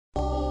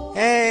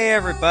Hey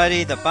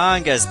everybody, the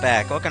Banga's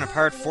back. Welcome to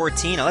part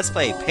 14 of Let's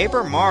Play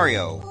Paper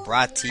Mario,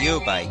 brought to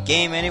you by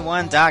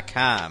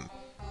GameAnyone.com.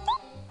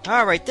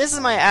 Alright, this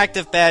is my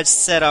active badge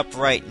setup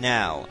right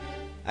now.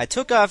 I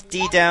took off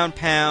D down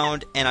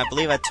pound, and I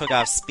believe I took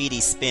off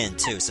Speedy Spin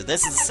too, so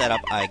this is the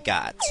setup I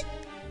got.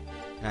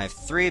 And I have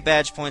 3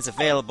 badge points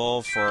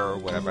available for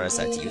whatever I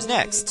decide to use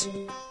next.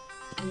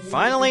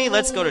 Finally,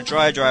 let's go to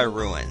Dry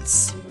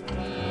Ruins.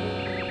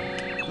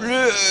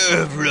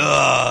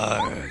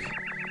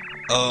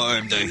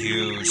 I'm the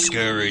huge,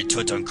 scary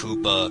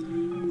Tutankoopa,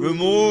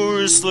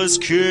 remorseless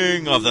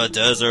king of the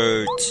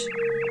desert.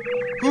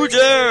 Who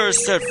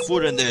dares set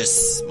foot in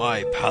this,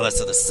 my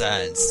palace of the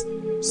sands?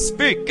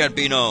 Speak and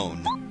be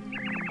known.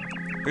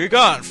 Be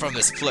gone from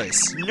this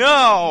place,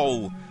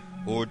 now,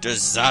 or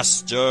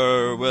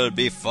disaster will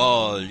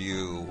befall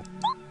you.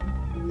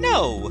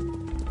 No.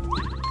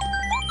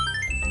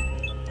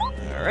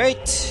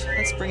 Alright,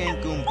 let's bring in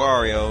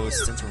Goombario,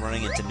 since we're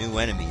running into new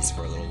enemies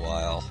for a little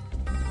while.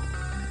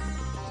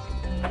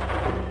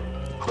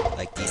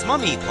 Like these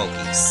mummy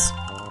pokies.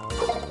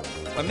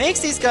 What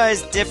makes these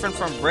guys different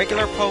from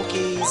regular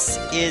pokies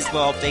is,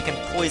 well, they can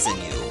poison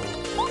you.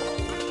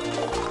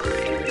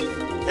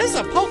 This is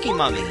a Poke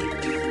Mummy.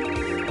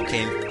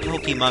 Okay,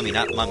 Poke Mummy,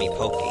 not Mummy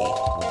Pokey.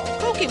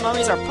 Poke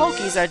Mummies are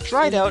pokies that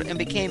dried out and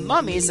became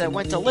mummies that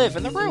went to live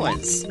in the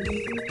ruins.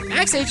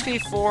 Max HP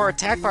 4,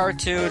 attack power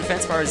 2,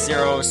 defense power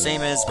 0,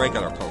 same as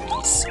regular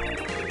pokies.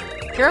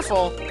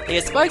 Careful, they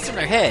get spikes in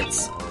their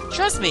heads.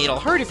 Trust me, it'll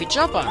hurt if you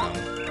jump on them.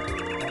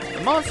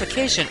 The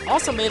mummification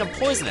also made them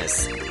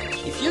poisonous.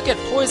 If you get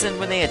poisoned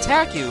when they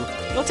attack you,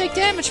 you'll take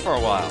damage for a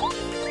while.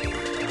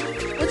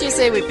 What do you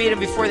say we beat them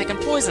before they can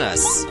poison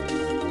us?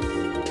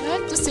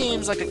 That just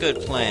seems like a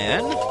good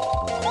plan.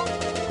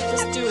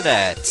 Just do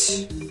that.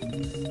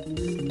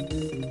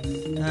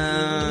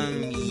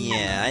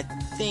 Yeah, I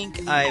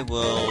think I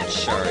will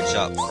charge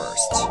up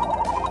first.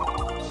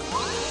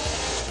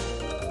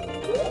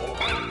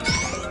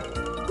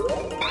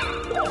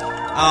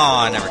 Oh,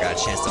 I never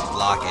got a chance to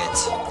block it.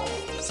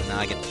 So now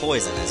I get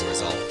poisoned as a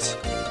result.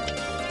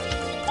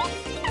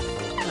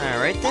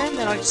 Alright then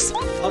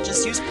I'll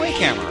just use Quake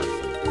Hammer.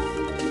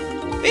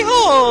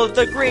 Behold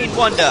the green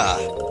wonder!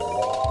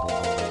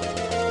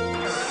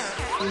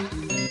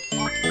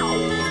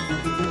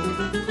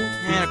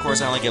 And of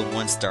course I only get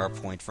 1 star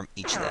point from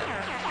each of them.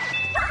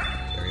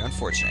 Very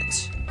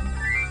unfortunate.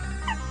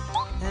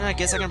 And I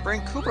guess I can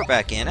bring Cooper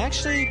back in.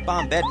 Actually,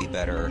 Bombette be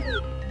better.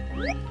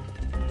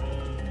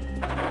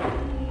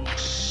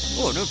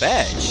 Oh, new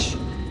badge.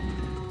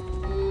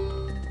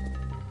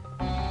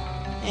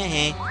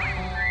 Hey.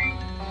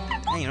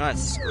 You know what?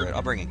 Screw it.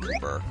 I'll bring in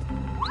Cooper.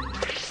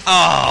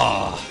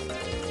 Oh!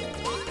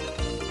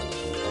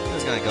 It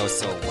was gonna go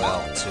so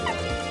well, too.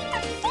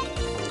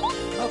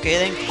 Okay,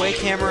 then Quake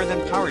Hammer,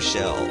 then Power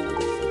Shell.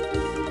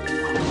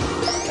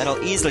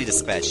 That'll easily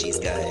dispatch these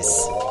guys.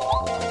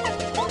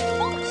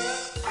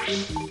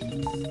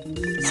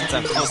 Since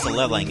I'm close to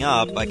leveling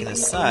up, I can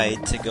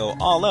decide to go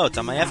all out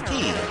on my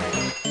FP.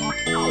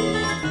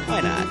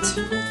 Why not?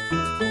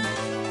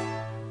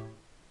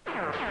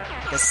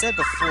 Like I said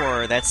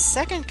before, that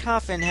second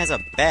coffin has a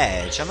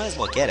badge. I might as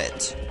well get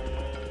it.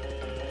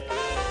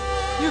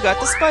 You got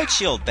the Spike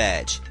Shield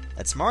badge.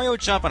 Lets Mario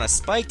jump on a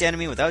spiked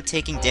enemy without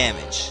taking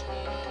damage.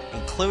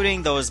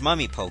 Including those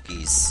mummy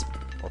pokies.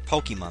 Or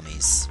Poke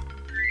Mummies.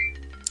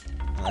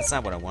 Well, that's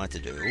not what I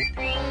wanted to do.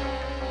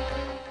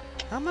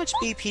 How much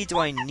BP do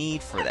I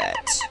need for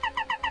that?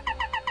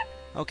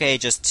 Okay,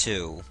 just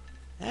 2.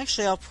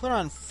 Actually, I'll put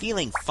on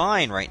Feeling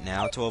Fine right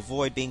now to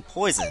avoid being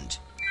poisoned.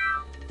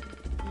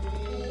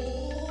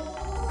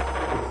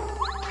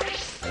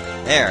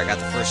 There, I got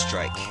the first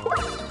strike.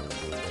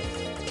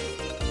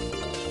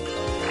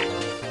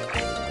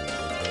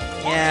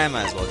 Yeah, I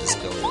might as well just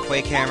go with the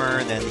Quake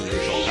Hammer, then the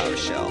usual Power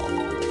Shell.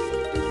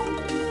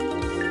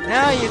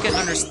 Now you can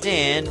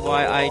understand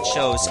why I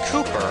chose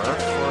Cooper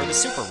for the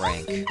Super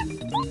rank.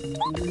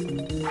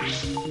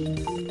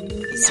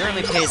 He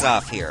certainly pays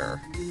off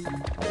here.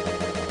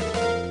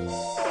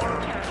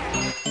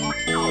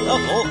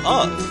 Level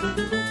up!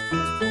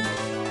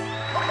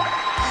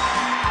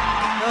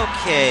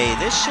 Okay,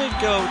 this should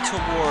go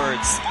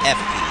towards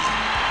FP.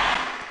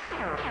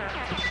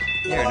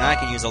 There, now I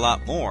can use a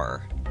lot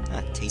more.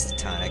 Tasty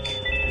Tonic.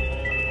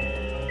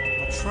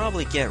 I'll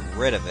probably get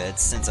rid of it,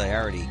 since I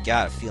already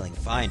got a Feeling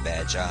Fine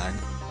badge on.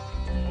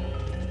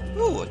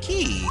 Ooh, a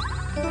key!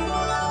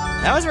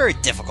 That was very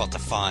difficult to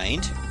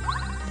find.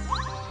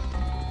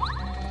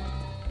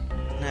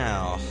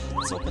 Now,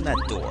 let's open that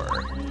door.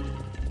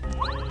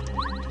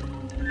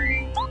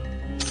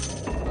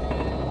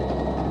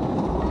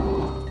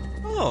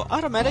 Oh,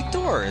 automatic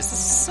doors! This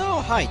is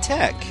so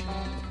high-tech!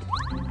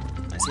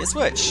 I see a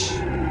switch.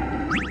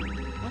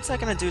 What's that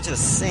gonna do to the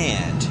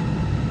sand?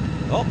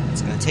 Oh,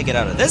 it's gonna take it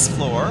out of this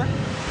floor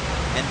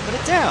and put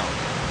it down.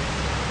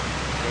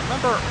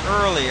 Remember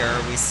earlier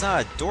we saw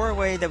a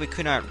doorway that we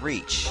could not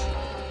reach.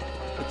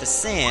 With the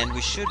sand,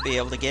 we should be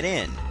able to get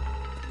in.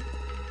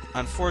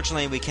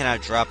 Unfortunately, we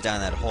cannot drop down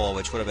that hole,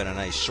 which would have been a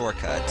nice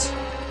shortcut.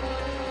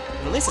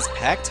 At least it's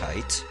packed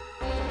tight.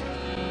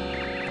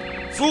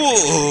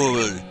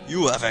 Fool!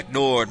 You have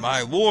ignored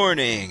my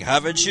warning,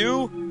 haven't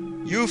you?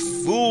 You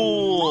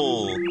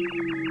fool!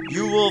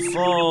 You will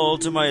fall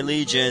to my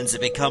legions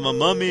and become a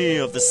mummy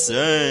of the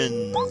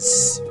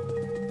sands.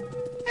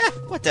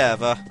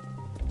 Whatever.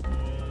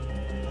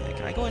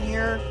 Can I go in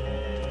here?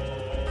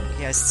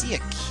 Okay, I see a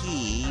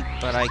key,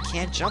 but I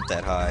can't jump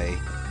that high.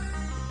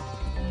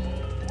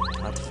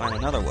 I'll have to find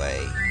another way.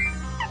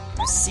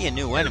 I see a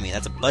new enemy,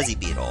 that's a Buzzy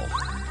Beetle.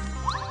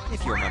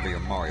 If you remember your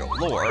Mario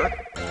lore.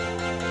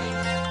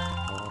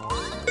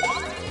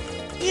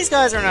 These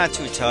guys are not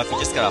too tough, you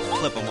just gotta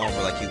flip them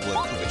over like you would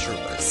Koopa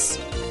Troopas.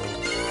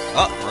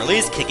 Oh,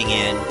 release kicking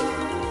in.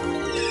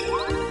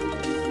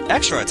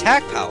 Extra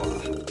attack power.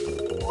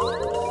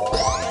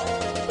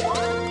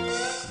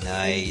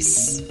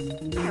 Nice.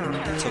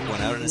 I took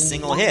one out in a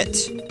single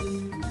hit.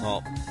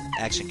 Well,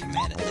 action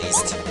command at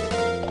least.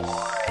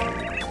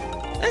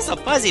 This is a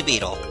Buzzy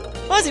Beetle.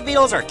 Buzzy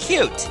Beetles are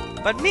cute,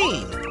 but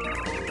mean.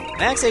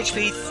 Max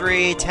HP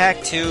 3,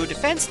 attack 2,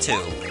 defense 2.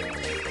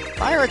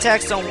 Fire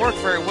attacks don't work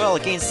very well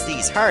against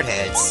these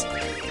hardheads.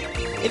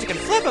 If you can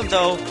flip them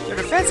though, their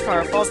defense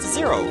power falls to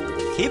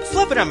 0. Keep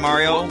flipping them,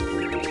 Mario.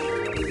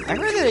 I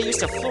heard that they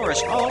used to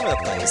flourish all over the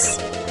place,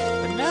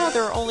 but now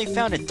they're only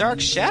found in dark,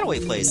 shadowy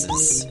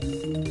places.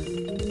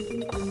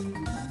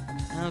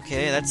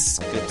 Okay, that's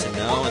good to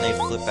know, and they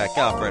flip back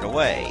up right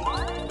away.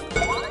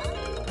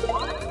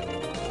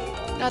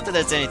 Not that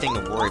there's anything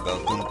to worry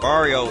about.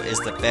 Goombario is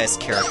the best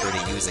character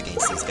to use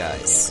against these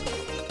guys.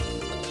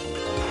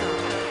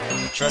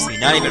 Trust me,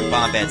 not even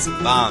Bombad's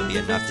Bomb be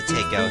enough to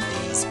take out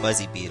these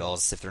Buzzy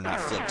Beetles if they're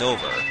not flipped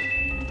over.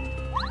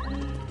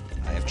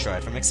 I have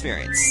tried from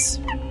experience.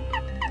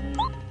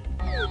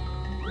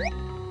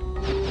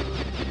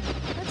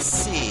 Let's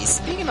see,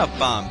 speaking of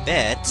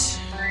Bombette,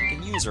 I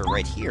can use her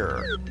right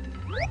here.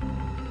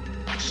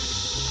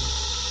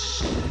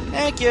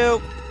 Thank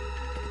you!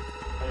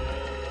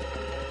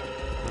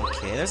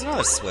 Okay, there's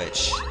another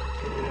switch.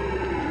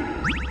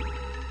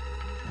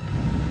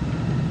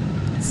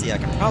 Let's see, I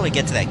can probably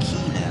get to that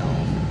key now.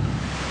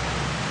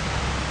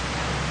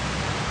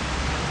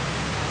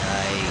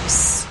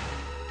 Nice.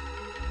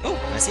 Oh,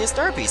 I see a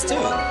star piece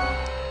too.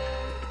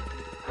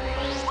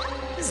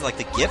 This is like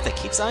the gift that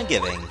keeps on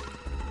giving.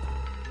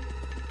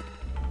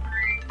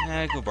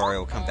 Goombario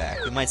will come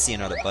back. We might see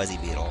another Buzzy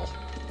Beetle.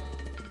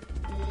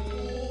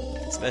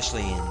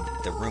 Especially in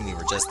the room we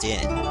were just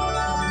in.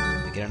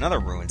 We get another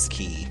Ruins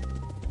key.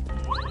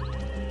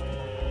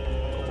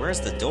 But where's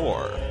the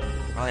door?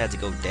 Probably have to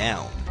go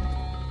down.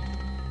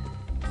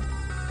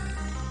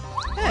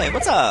 Hey,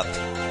 what's up?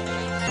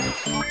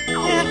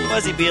 Yeah,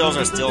 Buzzy Beetles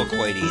are still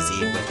quite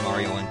easy with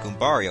Mario and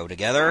Goombario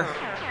together.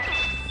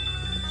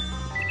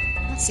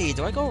 Let's see,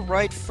 do I go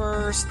right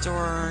first,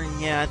 or...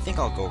 Yeah, I think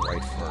I'll go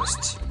right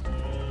first.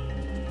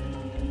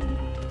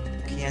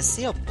 Okay, I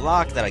see a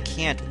block that I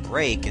can't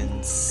break,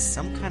 and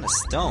some kind of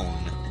stone.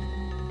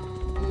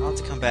 I'll have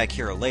to come back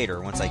here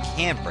later, once I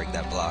can break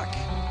that block.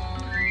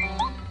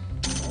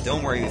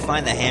 Don't worry, we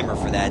find the hammer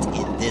for that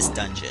in this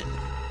dungeon.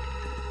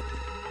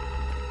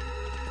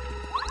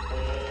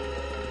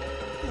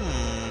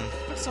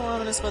 What's so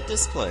ominous about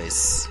this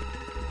place?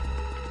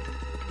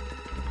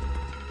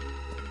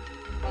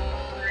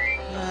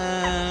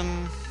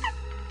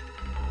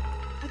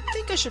 I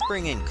think I should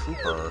bring in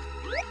Cooper.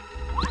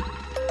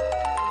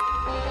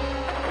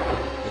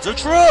 It's a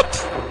trap!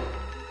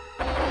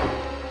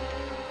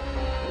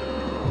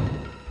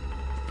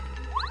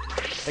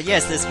 But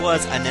yes, this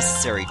was a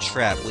necessary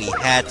trap. We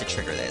had to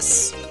trigger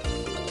this.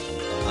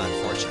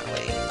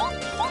 Unfortunately.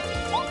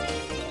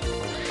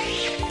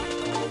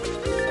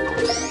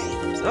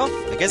 So,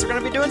 I guess we're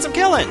gonna be doing some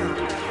killing!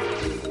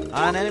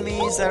 On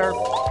enemies that are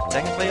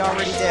technically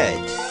already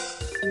dead.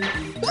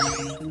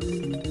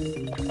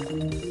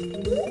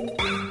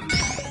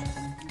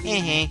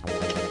 Heh.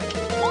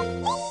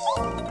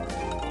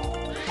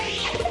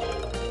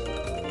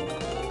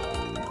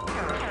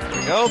 There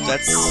we go,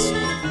 that's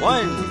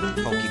one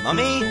Pokey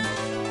Mummy.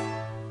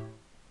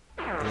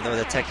 Even though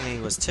that technically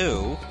was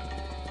two.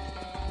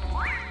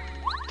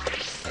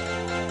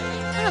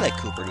 I'll let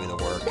Cooper do the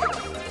work.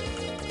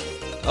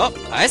 Oh,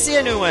 I see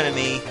a new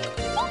enemy.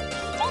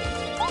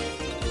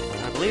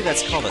 I believe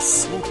that's called a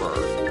swooper.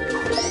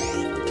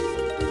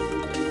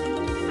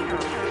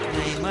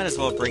 I might as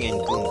well bring in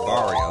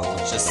Goombario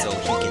just so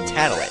he can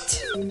tattle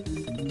it.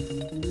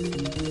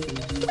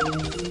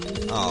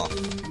 Oh,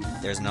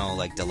 there's no,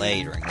 like,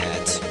 delay during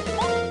that.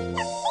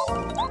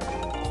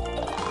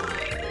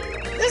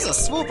 This is a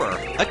swooper,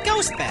 a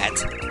ghost bat.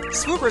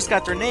 Swoopers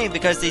got their name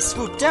because they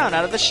swoop down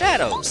out of the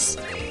shadows.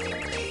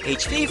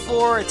 HP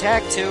 4,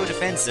 attack 2,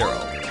 defense 0.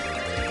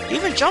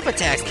 Even jump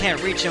attacks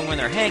can't reach them when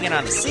they're hanging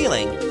on the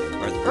ceiling,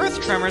 or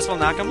earth tremors will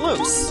knock them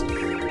loose.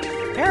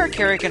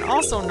 Parakarry can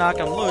also knock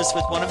them loose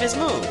with one of his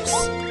moves.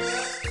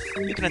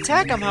 You can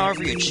attack them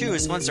however you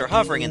choose once they're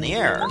hovering in the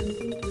air.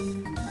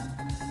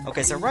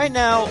 Okay, so right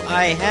now,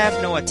 I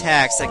have no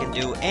attacks that can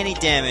do any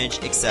damage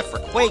except for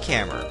Quake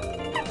Hammer.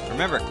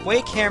 Remember,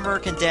 Quake Hammer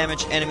can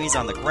damage enemies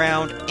on the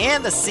ground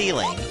and the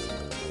ceiling,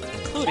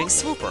 including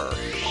Swooper.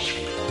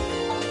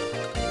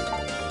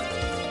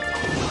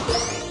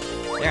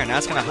 There, now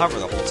it's gonna hover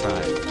the whole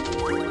time.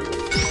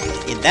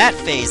 In that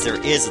phase,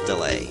 there is a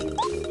delay.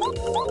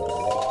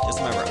 Just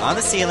remember, on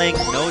the ceiling,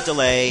 no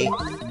delay.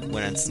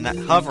 When it's not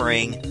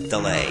hovering,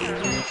 delay.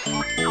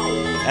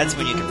 That's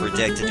when you can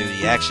predict to do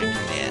the action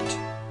command.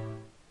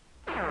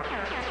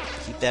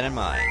 Keep that in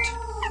mind.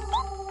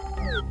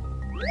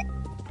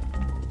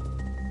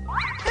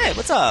 Hey,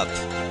 what's up?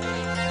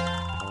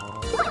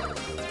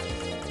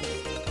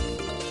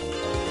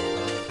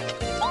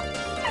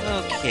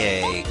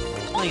 Okay,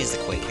 I'll use the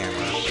Quake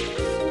Hammer.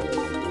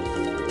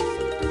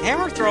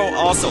 Hammer Throw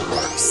also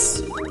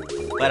works,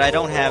 but I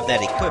don't have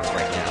that equipped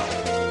right now.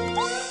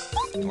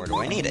 Nor do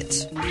I need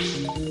it.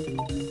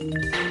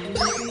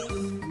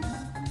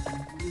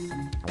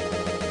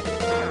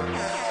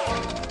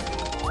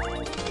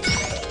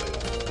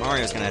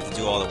 Mario's gonna have to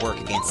do all the work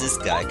against this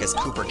guy, because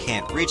Kooper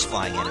can't reach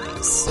flying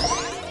enemies.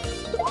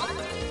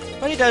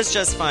 But he does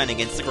just fine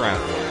against the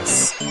ground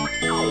ones.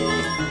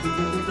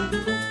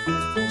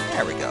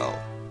 There we go.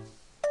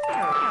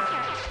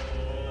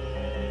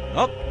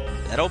 Oh,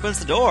 that opens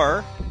the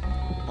door.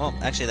 Well,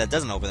 actually that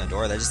doesn't open the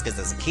door, that just gives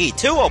us a key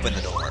to open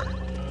the door.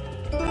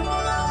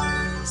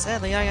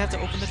 Sadly, I have to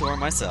open the door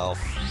myself.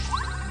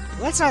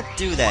 Let's not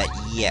do that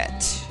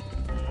yet.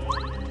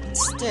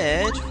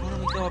 Instead, why don't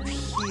we go up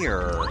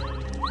here?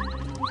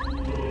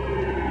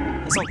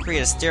 This will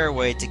create a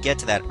stairway to get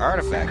to that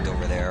artifact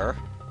over there.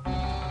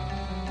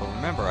 But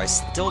remember, I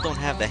still don't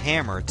have the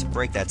hammer to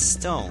break that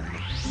stone.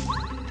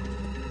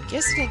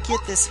 Guess to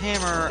get this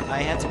hammer, I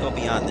have to go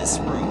beyond this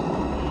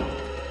room.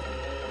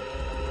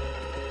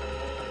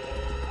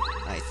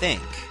 I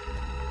think.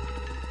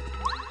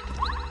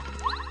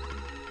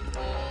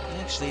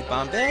 Actually,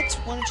 Bombette,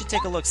 why don't you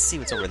take a look, see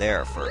what's over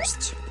there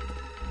first.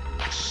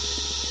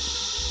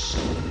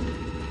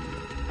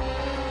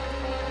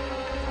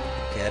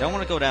 Okay, I don't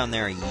want to go down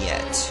there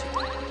yet.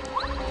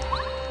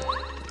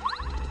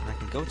 I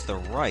can go to the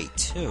right,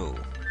 too.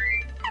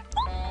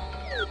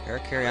 Air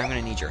Carrier, I'm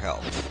gonna need your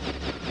help.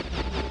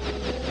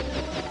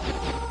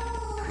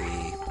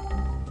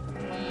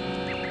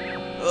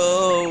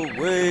 Oh,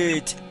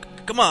 wait!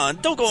 Come on,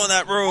 don't go in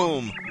that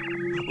room!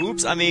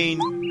 Oops, I mean...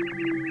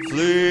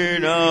 Flee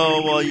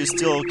now while you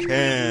still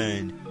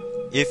can.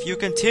 If you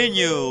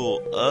continue,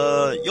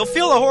 you'll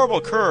feel a horrible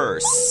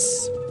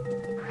curse.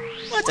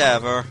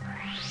 Whatever.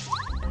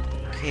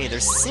 Okay,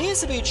 there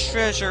seems to be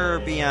treasure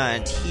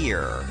beyond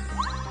here.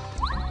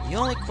 The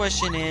only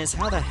question is,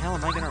 how the hell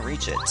am I gonna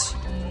reach it?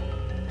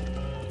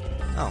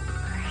 Oh,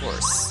 of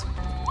course.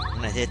 I'm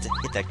gonna hit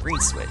that green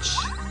switch.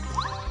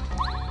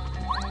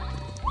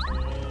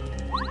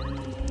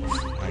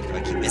 Why do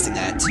I keep missing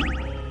that?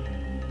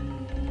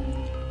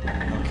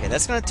 Okay,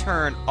 that's gonna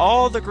turn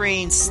all the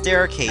green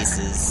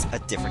staircases a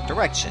different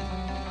direction.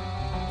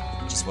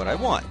 Which is what I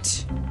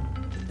want.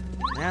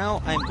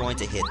 Now I'm going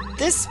to hit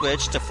this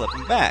switch to flip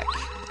them back.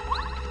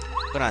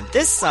 But on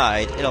this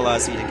side, it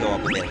allows me to go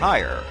up a bit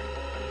higher.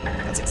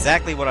 That's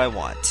exactly what I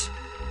want.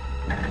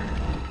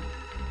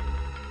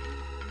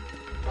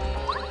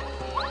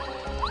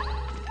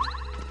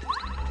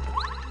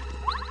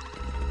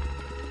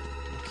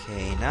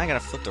 Okay, now I gotta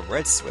flip the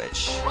red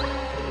switch.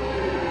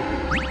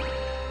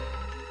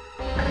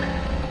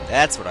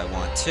 That's what I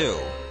want, too.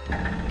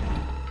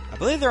 I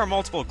believe there are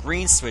multiple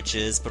green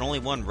switches, but only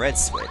one red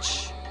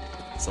switch.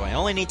 So I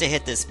only need to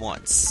hit this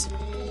once.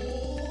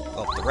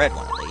 Well, the red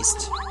one, at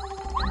least.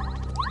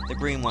 The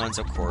green ones,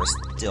 of course,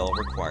 still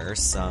require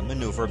some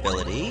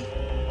maneuverability.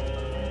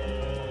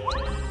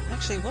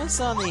 Actually, what's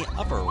on the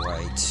upper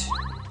right?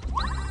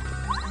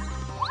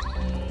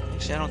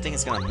 Actually, I don't think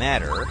it's gonna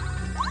matter.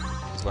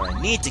 Because what I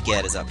need to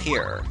get is up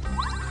here.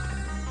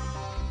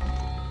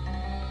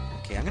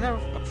 Okay, I'm gonna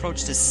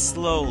approach this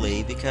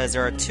slowly because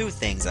there are two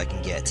things I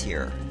can get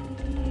here.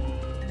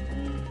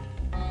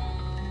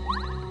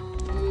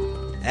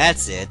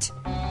 That's it.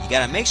 You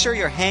gotta make sure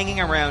you're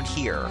hanging around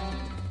here.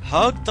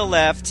 Hug the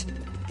left,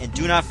 and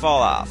do not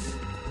fall off.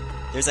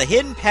 There's a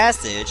hidden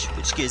passage,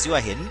 which gives you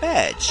a hidden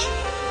badge.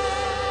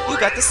 You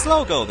got the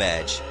Slow Go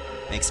badge.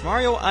 Makes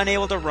Mario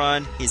unable to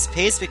run, his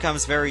pace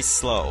becomes very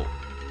slow.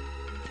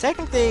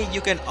 Technically, you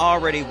can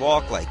already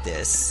walk like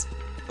this,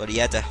 but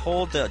you have to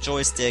hold the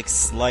joystick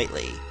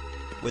slightly.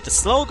 With the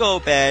Slow Go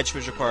badge,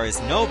 which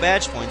requires no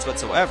badge points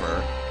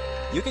whatsoever,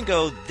 you can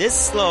go this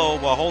slow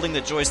while holding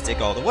the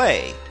joystick all the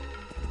way.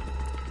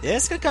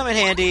 This could come in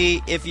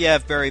handy if you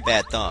have very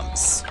bad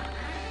thumbs.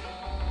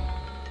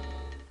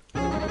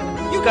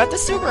 You got the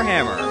Super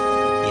Hammer!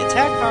 The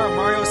attack power of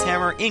Mario's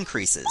hammer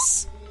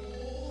increases.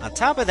 On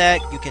top of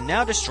that, you can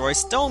now destroy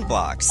stone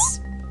blocks.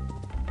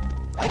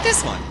 Like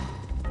this one.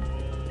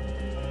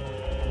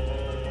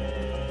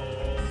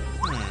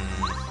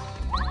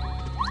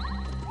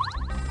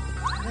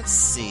 Let's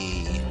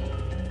see...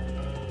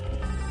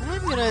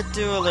 I'm gonna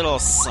do a little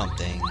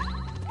something.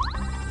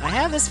 I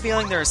have this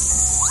feeling there's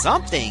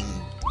something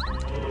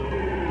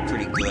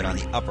pretty good on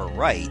the upper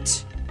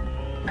right.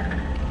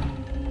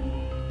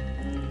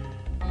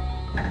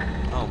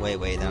 Oh,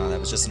 wait, no, that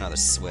was just another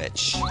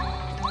switch.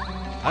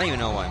 I don't even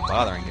know why I'm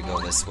bothering to go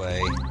this way.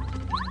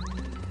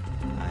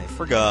 I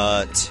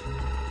forgot.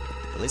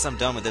 At least I'm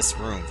done with this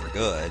room for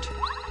good.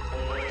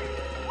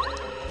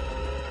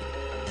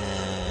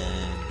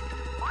 And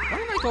why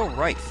don't I go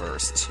right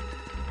first?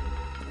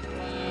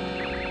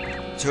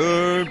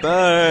 Turn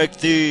back,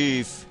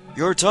 thief!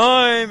 Your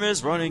time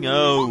is running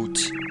out.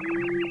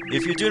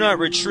 If you do not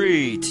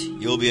retreat,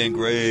 you'll be in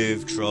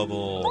grave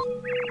trouble.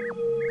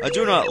 I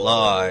do not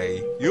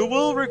lie. You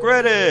will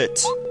regret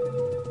it!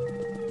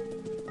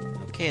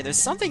 Okay, there's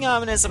something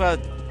ominous about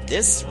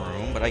this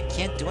room, but I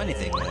can't do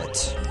anything with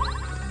it.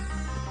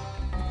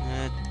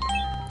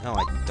 Oh,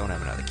 I don't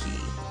have another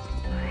key.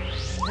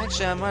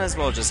 Actually, I might as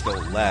well just go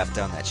left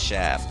down that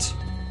shaft.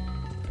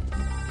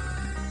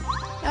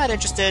 Not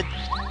interested.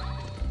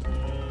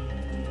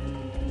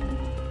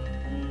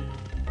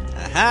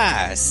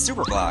 Aha!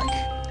 Super block!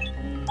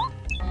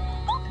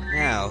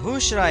 Now, who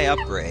should I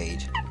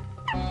upgrade?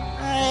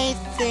 I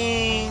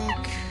think...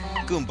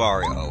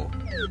 Goombario,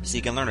 so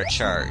you can learn a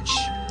charge.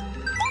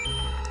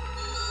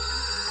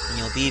 And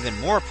you'll be even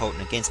more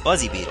potent against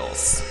Buzzy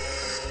Beetles.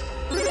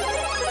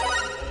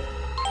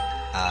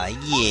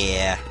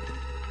 Yeah.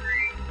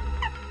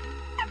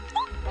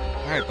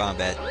 Alright,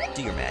 Bombette,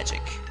 do your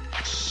magic.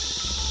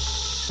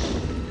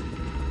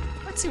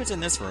 Let's see what's in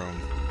this room.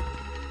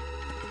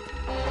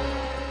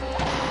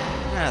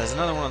 Ah, there's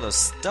another one of those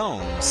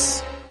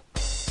stones.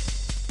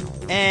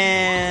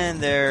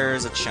 And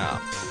there's a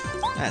chomp.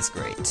 That's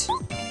great.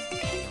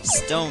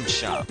 Stone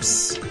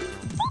chomps.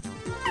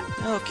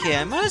 Okay,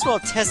 I might as well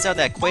test out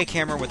that Quake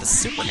Hammer with a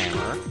Super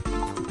Hammer.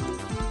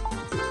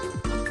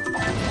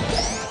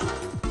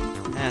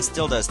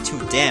 Still does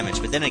 2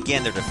 damage, but then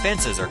again their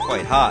defenses are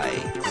quite high.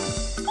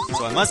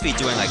 So I must be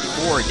doing like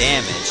 4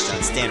 damage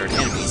on standard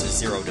enemies with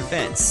 0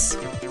 defense.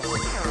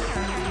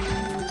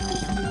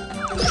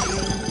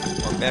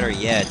 Or better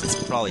yet, it's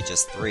probably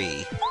just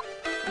 3.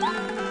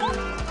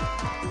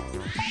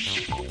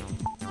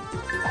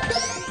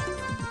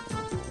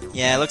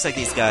 Yeah, it looks like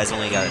these guys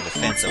only got a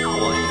defense of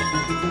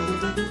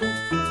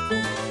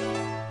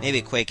 1.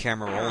 Maybe Quake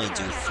Hammer will only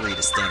do 3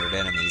 to standard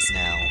enemies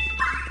now.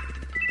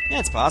 Yeah,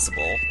 it's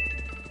possible.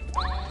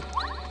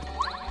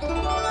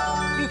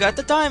 You got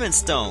the Diamond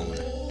Stone!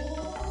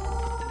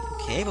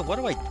 Okay, but what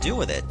do I do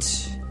with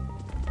it?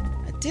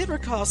 I did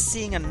recall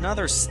seeing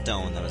another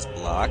stone that was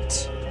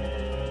blocked.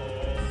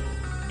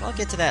 But I'll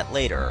get to that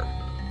later.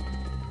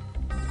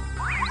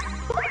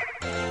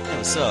 Hey,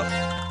 what's up?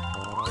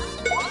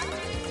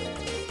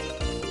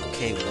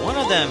 Okay, one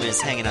of them is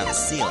hanging on the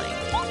ceiling.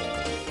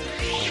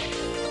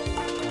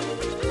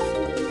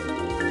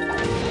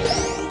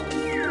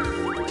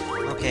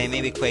 Okay,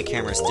 maybe Quake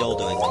Hammer's still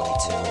doing only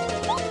 2.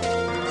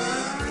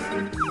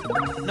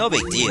 No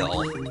big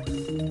deal.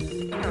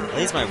 At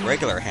least my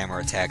regular hammer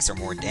attacks are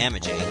more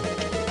damaging.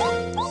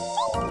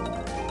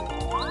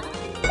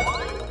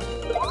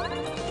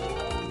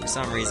 For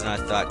some reason I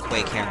thought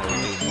Quake Hammer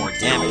would do more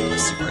damage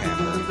with Super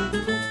Hammer.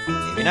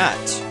 Maybe not.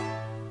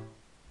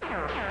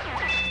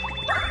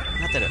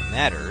 Not that it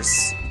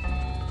matters.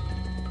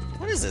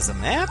 What is this, a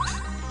map?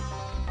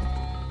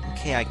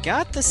 Okay, I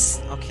got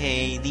this...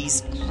 Okay,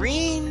 these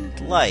green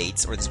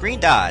lights, or these green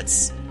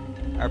dots,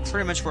 are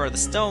pretty much where the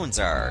stones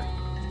are.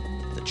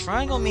 The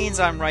triangle means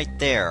I'm right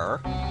there.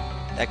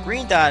 That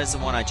green dot is the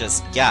one I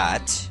just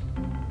got.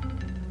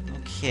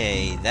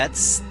 Okay, that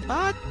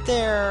spot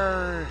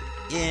there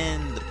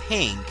in the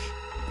pink,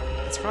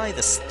 that's probably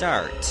the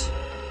start.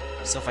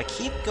 So if I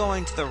keep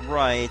going to the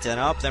right, and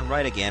up, then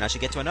right again, I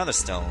should get to another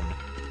stone.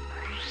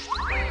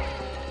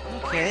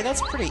 Okay,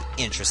 that's pretty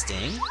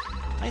interesting.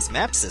 Nice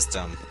map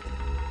system.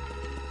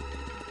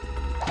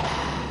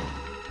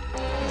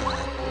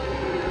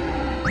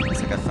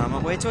 Looks like I found my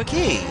way to a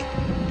key.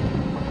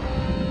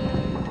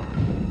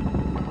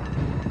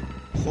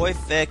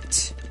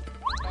 Perfect.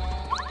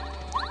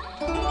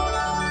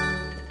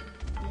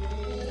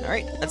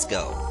 Alright, let's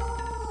go.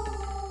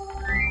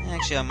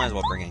 Actually, I might as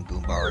well bring in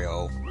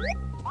Goombario.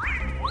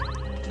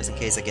 Just in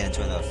case I get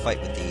into another fight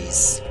with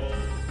these.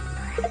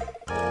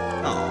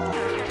 Oh.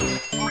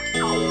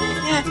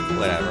 Eh,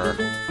 whatever.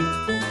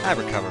 I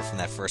recovered from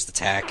that first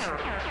attack.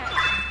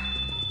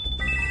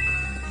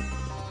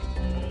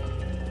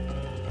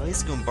 At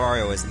least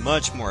Goombario is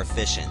much more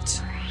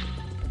efficient.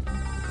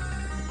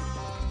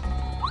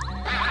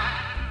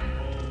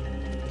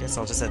 Guess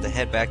I'll just have to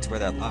head back to where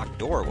that locked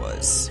door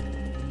was.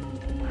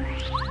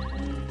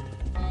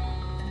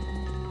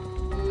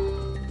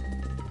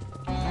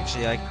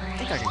 Actually, I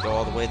think I can go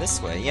all the way this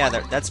way. Yeah,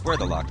 that's where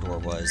the locked door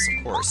was,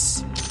 of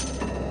course.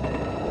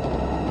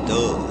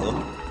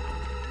 Duh.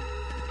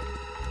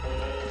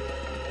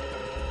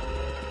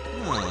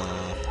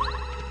 Huh.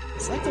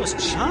 It's like those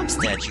Chomp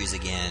statues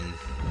again.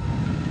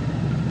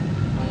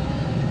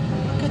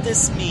 What could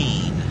this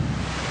mean?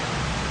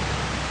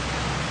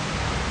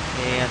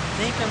 Okay, I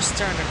think I'm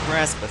starting to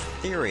grasp a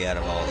theory out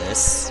of all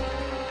this.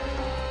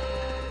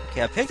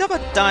 Okay, I picked up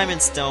a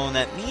diamond stone.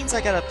 That means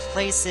I gotta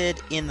place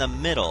it in the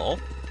middle.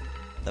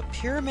 The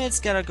pyramid's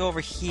gotta go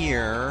over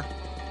here.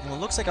 And what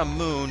looks like a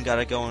moon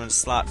gotta go into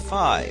slot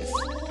 5.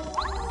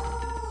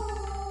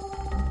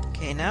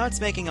 Okay, now it's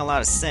making a lot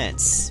of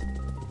sense.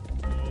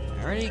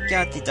 I already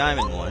got the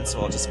diamond one, so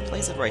I'll just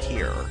place it right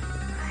here.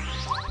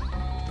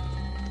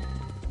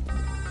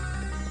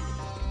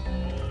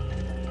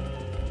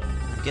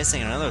 I'm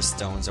guessing another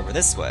stone's over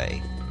this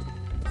way.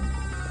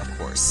 Of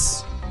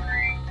course.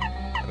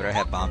 I better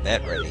have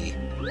Bombette ready.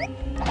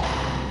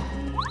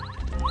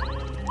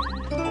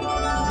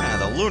 Ah,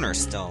 the lunar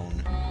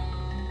stone.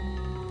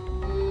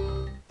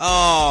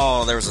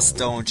 Oh, there's a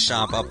stone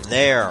shop up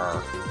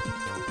there.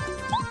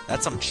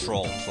 That's some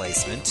troll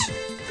placement.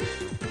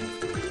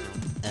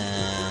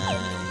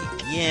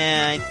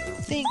 Yeah, I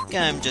think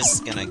I'm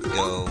just gonna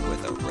go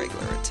with a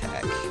regular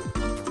attack.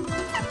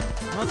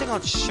 I don't think I'll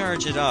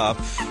charge it up.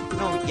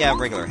 No, yeah,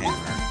 regular hammer.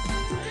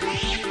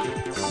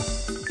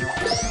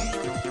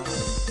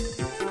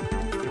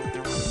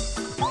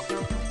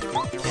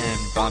 Can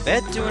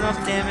Bombette do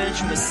enough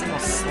damage with a single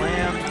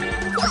slam?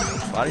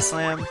 Body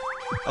slam?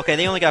 Okay,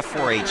 they only got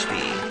 4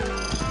 HP.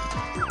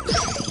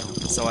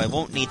 So I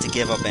won't need to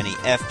give up any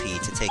FP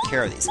to take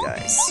care of these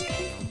guys.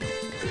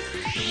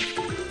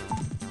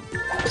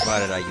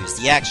 Provided I use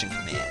the action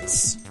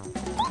commands.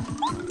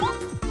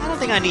 I don't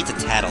think I need to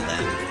tattle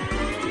them.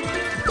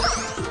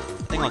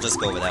 I think I'll just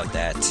go without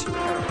that.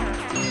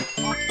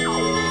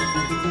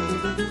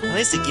 At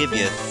least they give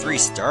you 3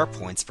 star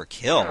points per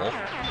kill.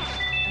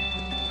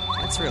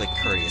 That's really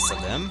courteous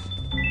of them.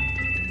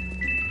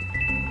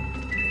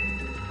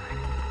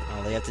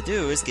 All they have to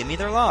do is give me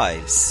their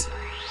lives.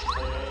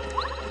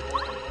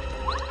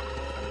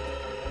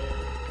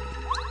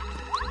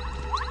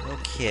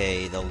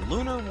 Okay, the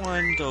lunar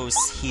one goes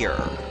here.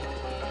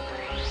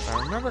 If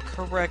I remember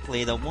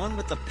correctly, the one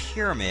with the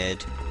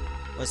pyramid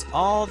was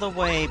all the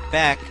way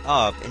back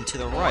up and to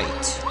the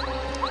right.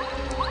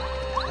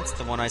 That's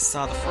the one I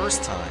saw the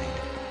first time.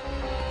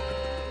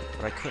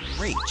 But I couldn't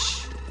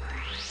reach.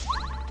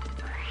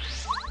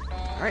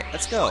 Alright,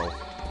 let's go.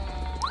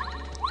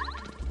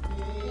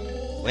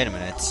 Wait a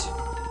minute.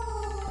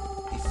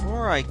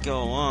 Before I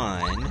go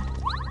on,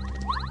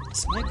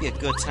 this might be a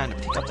good time to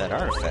pick up that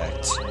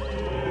artifact.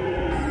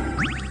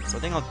 So I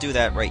think I'll do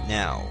that right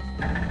now.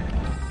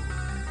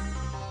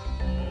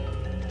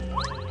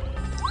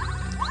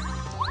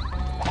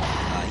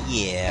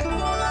 Yeah.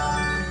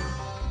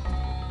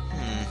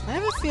 I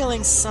have a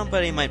feeling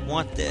somebody might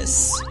want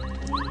this.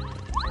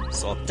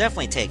 So I'll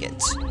definitely take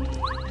it.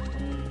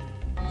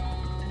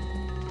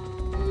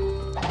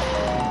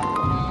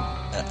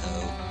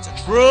 Uh-oh. It's a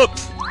trap!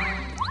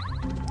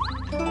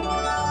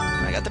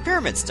 I got the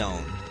pyramid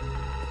stone.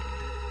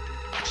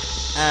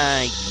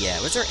 Yeah.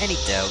 Was there any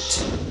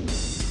doubt?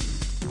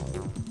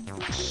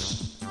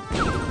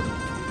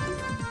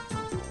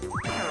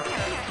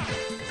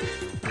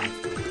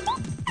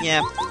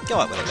 Yeah, go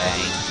out with a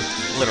bang.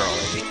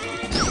 Literally.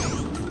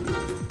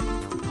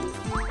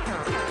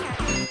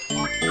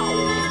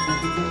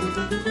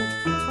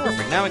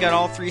 Perfect, now we got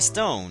all 3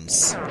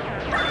 stones.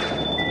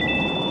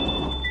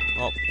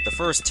 Well, the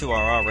first 2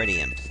 are already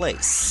in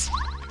place.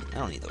 I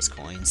don't need those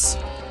coins.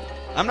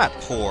 I'm not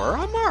poor,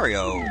 I'm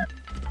Mario.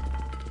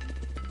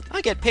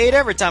 I get paid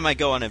every time I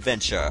go on an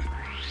adventure.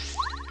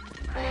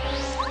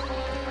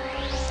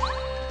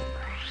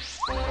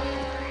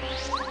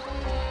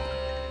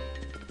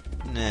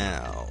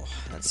 Now,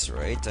 that's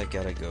right, I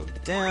gotta go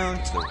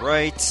down to the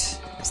right.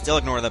 I still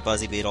ignore the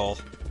Buzzy Beetle.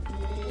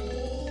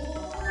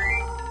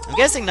 I'm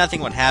guessing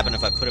nothing would happen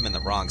if I put him in the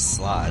wrong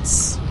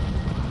slots.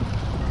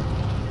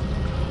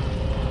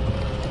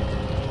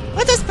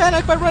 Let us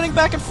panic by running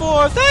back and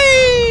forth!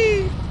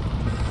 Hey!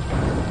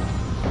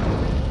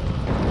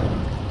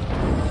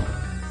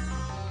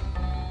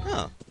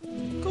 Oh,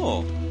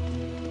 cool.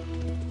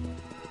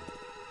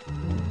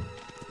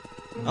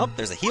 Oh,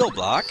 there's a heal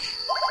block.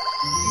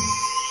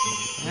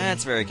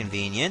 That's very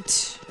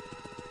convenient.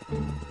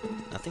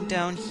 Nothing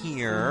down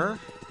here.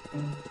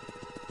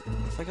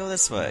 What if I go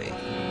this way?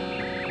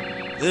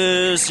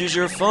 This is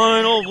your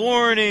final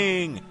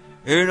warning!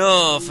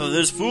 Enough of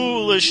this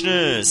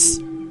foolishness!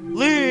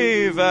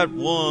 Leave at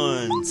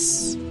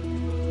once!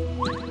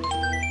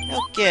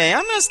 Okay,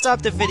 I'm gonna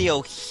stop the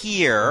video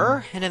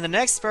here, and in the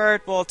next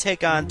part, we'll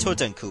take on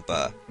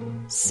Tutankoopa.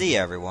 See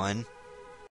ya, everyone.